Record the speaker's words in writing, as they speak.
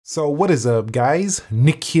So what is up, guys?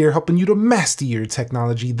 Nick here, helping you to master your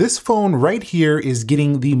technology. This phone right here is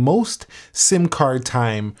getting the most SIM card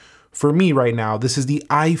time for me right now. This is the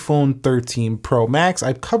iPhone 13 Pro Max.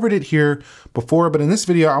 I've covered it here before, but in this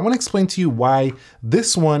video, I want to explain to you why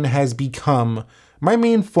this one has become my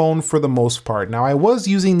main phone for the most part. Now, I was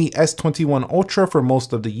using the S21 Ultra for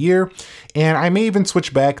most of the year, and I may even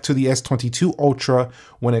switch back to the S22 Ultra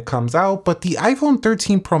when it comes out, but the iPhone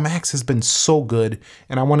 13 Pro Max has been so good,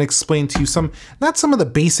 and I want to explain to you not some of the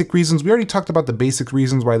basic reasons. We already talked about the basic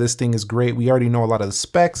reasons why this thing is great. We already know a lot of the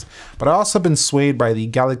specs, but I also been swayed by the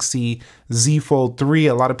Galaxy Z Fold 3.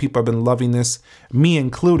 A lot of people have been loving this, me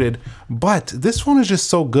included, but this one is just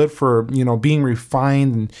so good for, being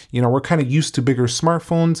refined, and, we're kind of used to bigger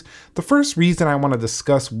smartphones. The first reason I want to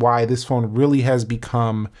discuss why this phone really has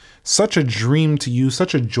become such a dream to use,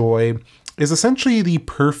 such a joy, is essentially the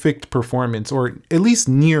perfect performance, or at least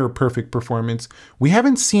near perfect performance. We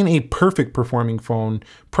haven't seen a perfect performing phone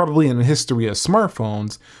probably in the history of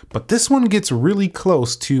smartphones, but this one gets really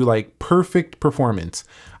close to like perfect performance.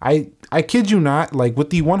 I kid you not, like with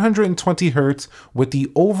the 120 hertz, with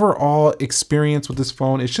the overall experience with this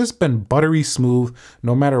phone, it's just been buttery smooth.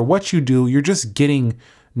 No matter what you do, you're just getting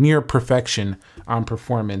near perfection on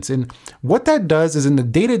performance. And what that does is in the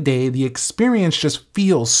day-to-day, the experience just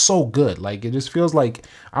feels so good. Like it just feels like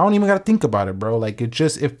I don't even got to think about it, bro. Like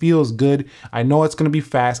it feels good. I know it's going to be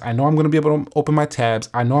fast. I know I'm going to be able to open my tabs.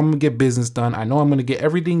 I know I'm going to get business done. I know I'm going to get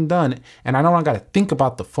everything done. And I know I got to think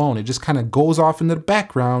about the phone. It just kind of goes off into the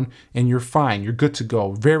background and you're fine. You're good to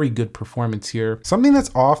go. Very good performance here. Something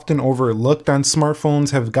that's often overlooked on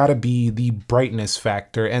smartphones have got to be the brightness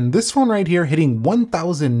factor. And this phone right here hitting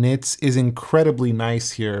 1000 nits is incredibly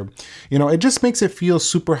nice here. It just makes it feel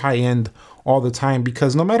super high end all the time,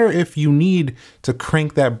 because no matter if you need to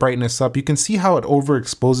crank that brightness up, you can see how it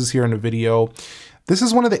overexposes here in the video. This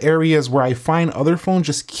is one of the areas where I find other phones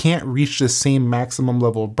just can't reach the same maximum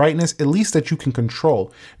level of brightness, at least that you can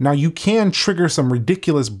control. Now, you can trigger some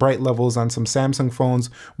ridiculous bright levels on some Samsung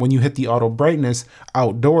phones when you hit the auto brightness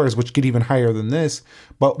outdoors, which get even higher than this.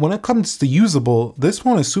 But when it comes to usable, this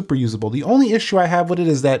phone is super usable. The only issue I have with it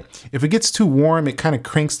is that if it gets too warm, it kind of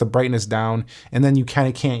cranks the brightness down and then you kind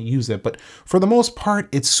of can't use it. But for the most part,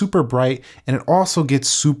 it's super bright and it also gets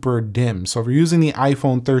super dim. So if you're using the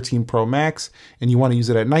iPhone 13 Pro Max and you want to use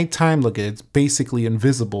it at nighttime, look, it's basically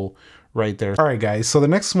invisible right there. All right, guys, so the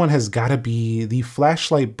next one has got to be the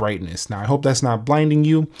flashlight brightness. Now, I hope that's not blinding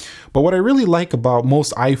you, but what I really like about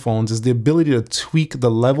most iPhones is the ability to tweak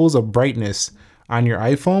the levels of brightness on your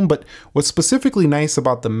iPhone. But what's specifically nice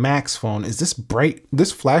about the Max phone is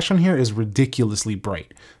this flash on here is ridiculously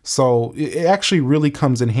bright. So it actually really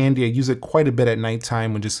comes in handy. I use it quite a bit at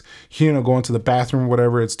nighttime when just, going to the bathroom or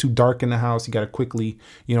whatever. It's too dark in the house. You got to quickly,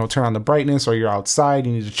 turn on the brightness, or you're outside,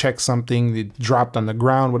 you need to check something that dropped on the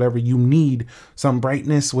ground, whatever. You need some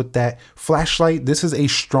brightness with that flashlight. This is a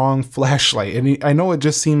strong flashlight. And I know it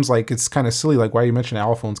just seems like it's kind of silly, like why you mentioned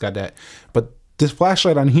iPhone's got that, but this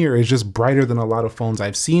flashlight on here is just brighter than a lot of phones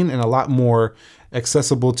I've seen and a lot more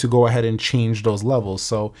accessible to go ahead and change those levels.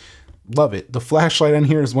 So love it. The flashlight on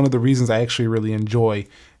here is one of the reasons I actually really enjoy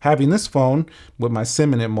having this phone with my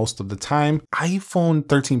SIM in it most of the time. iPhone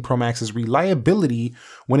 13 Pro Max's reliability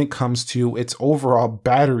when it comes to its overall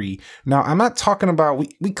battery. Now, I'm not talking about,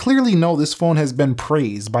 we clearly know this phone has been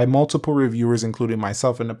praised by multiple reviewers, including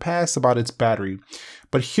myself in the past, about its battery.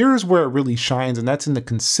 But here's where it really shines, and that's in the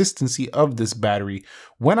consistency of this battery.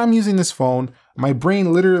 When I'm using this phone, my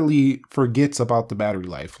brain literally forgets about the battery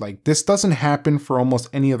life. Like, this doesn't happen for almost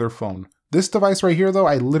any other phone. This device right here, though,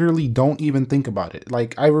 I literally don't even think about it.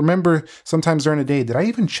 Like, I remember sometimes during the day, did I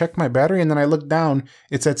even check my battery? And then I look down,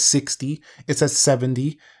 it's at 60, it's at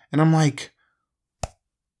 70, and I'm like,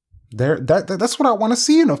 that's what I want to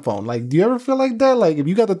see in a phone. Like, do you ever feel like that? Like, if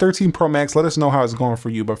you got the 13 Pro Max, let us know how it's going for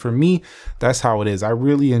you. But for me, that's how it is. I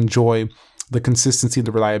really enjoy the consistency,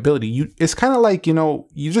 the reliability. It's kind of like,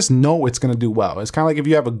 you just know it's going to do well. It's kind of like if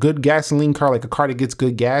you have a good gasoline car, like a car that gets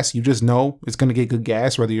good gas, you just know it's going to get good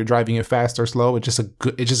gas, whether you're driving it fast or slow. It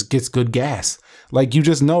just gets good gas. Like, you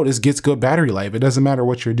just know this gets good battery life. It doesn't matter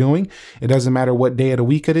what you're doing. It doesn't matter what day of the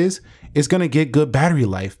week it is. It's going to get good battery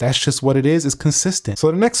life. That's just what it is. It's consistent.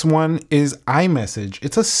 So the next one is iMessage.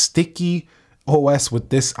 It's a sticky OS with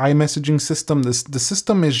this iMessaging system. The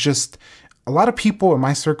system is just a lot of people in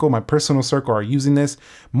my circle, my personal circle, are using this.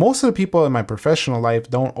 Most of the people in my professional life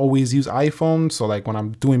don't always use iPhone. So like when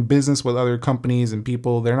I'm doing business with other companies and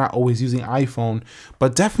people, they're not always using iPhone,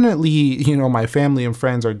 but definitely, you know, my family and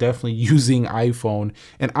friends are definitely using iPhone,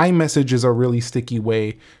 and iMessage is a really sticky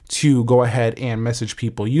way to go ahead and message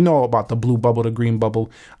people. You know about the blue bubble, the green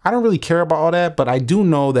bubble. I don't really care about all that, but I do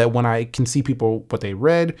know that when I can see people what they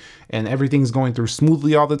read and everything's going through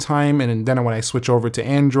smoothly all the time, and then when I switch over to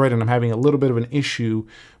Android and I'm having a little bit of an issue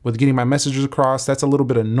with getting my messages across, that's a little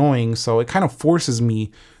bit annoying. So it kind of forces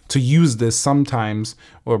me to use this sometimes,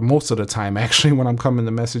 or most of the time actually, when I'm coming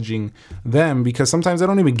to messaging them, because sometimes I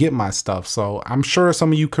don't even get my stuff. So I'm sure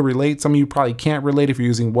some of you could relate. Some of you probably can't relate if you're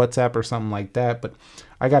using WhatsApp or something like that, but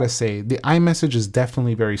I gotta say, the iMessage is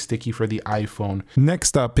definitely very sticky for the iPhone.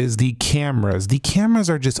 Next up is the cameras. The cameras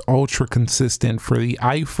are just ultra consistent for the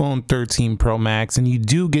iPhone 13 Pro Max, and you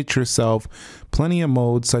do get yourself plenty of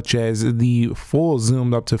modes such as the full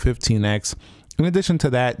zoomed up to 15x. In addition to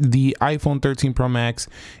that, the iPhone 13 Pro Max,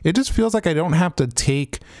 it just feels like I don't have to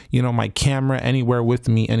take, you know, my camera anywhere with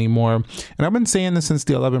me anymore. And I've been saying this since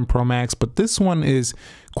the 11 Pro Max, but this one is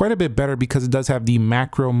quite a bit better because it does have the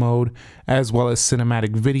macro mode as well as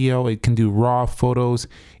cinematic video. It can do raw photos.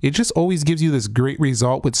 It just always gives you this great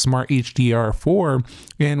result with Smart HDR4.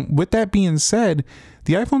 And with that being said,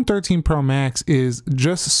 the iPhone 13 Pro Max is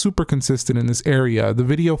just super consistent in this area. The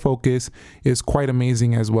video focus is quite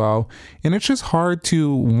amazing as well. And it's just hard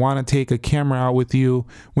to want to take a camera out with you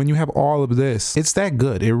when you have all of this. It's that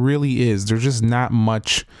good. It really is. There's just not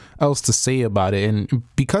much else to say about it. And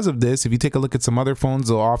because of this, if you take a look at some other phones,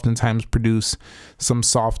 they'll oftentimes produce some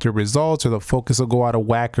softer results, or the focus will go out of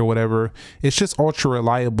whack or whatever. It's just ultra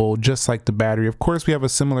reliable, just like the battery. Of course, we have a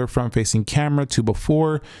similar front-facing camera to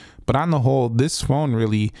before, but on the whole, this phone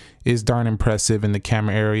really is darn impressive in the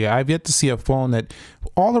camera area. I've yet to see a phone that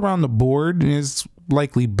all around the board is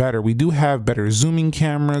likely better. We do have better zooming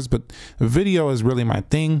cameras, but video is really my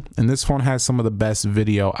thing, and this phone has some of the best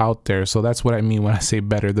video out there. So that's what I mean when I say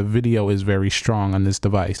better. The video is very strong on this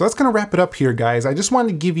device. So that's gonna wrap it up here, guys. I just wanted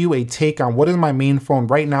to give you a take on what is my main phone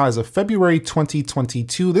right now as of February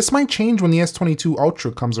 2022. This might change when the S22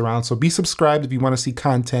 Ultra comes around, so be subscribed if you want to see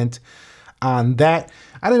content on that.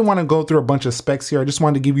 I didn't want to go through a bunch of specs here. I just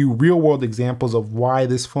wanted to give you real world examples of why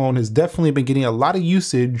this phone has definitely been getting a lot of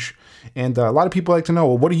usage. And a lot of people like to know,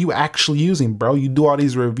 well, what are you actually using, bro? You do all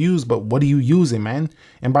these reviews, but what are you using, man?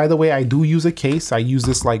 And by the way, I do use a case. I use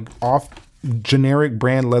this like off generic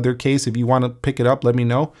brand leather case. If you want to pick it up, let me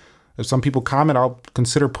know. If some people comment, I'll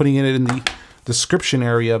consider putting it in the description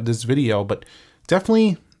area of this video. But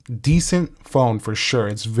definitely decent phone for sure.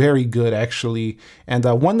 It's very good actually, and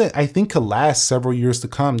one that I think could last several years to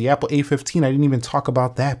come. The Apple A15, I didn't even talk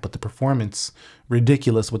about that, but the performance,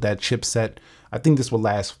 ridiculous with that chipset. I think this will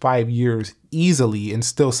last 5 years easily and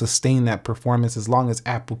still sustain that performance. As long as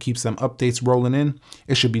Apple keeps them updates rolling in,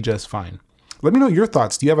 it should be just fine. Let me know your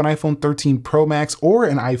thoughts. Do you have an iPhone 13 Pro Max or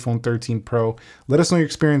an iPhone 13 Pro? Let us know your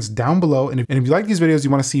experience down below. And if you like these videos,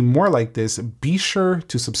 you want to see more like this, be sure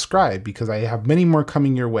to subscribe because I have many more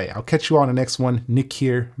coming your way. I'll catch you all in the next one. Nick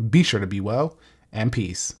here. Be sure to be well, and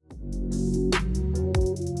peace.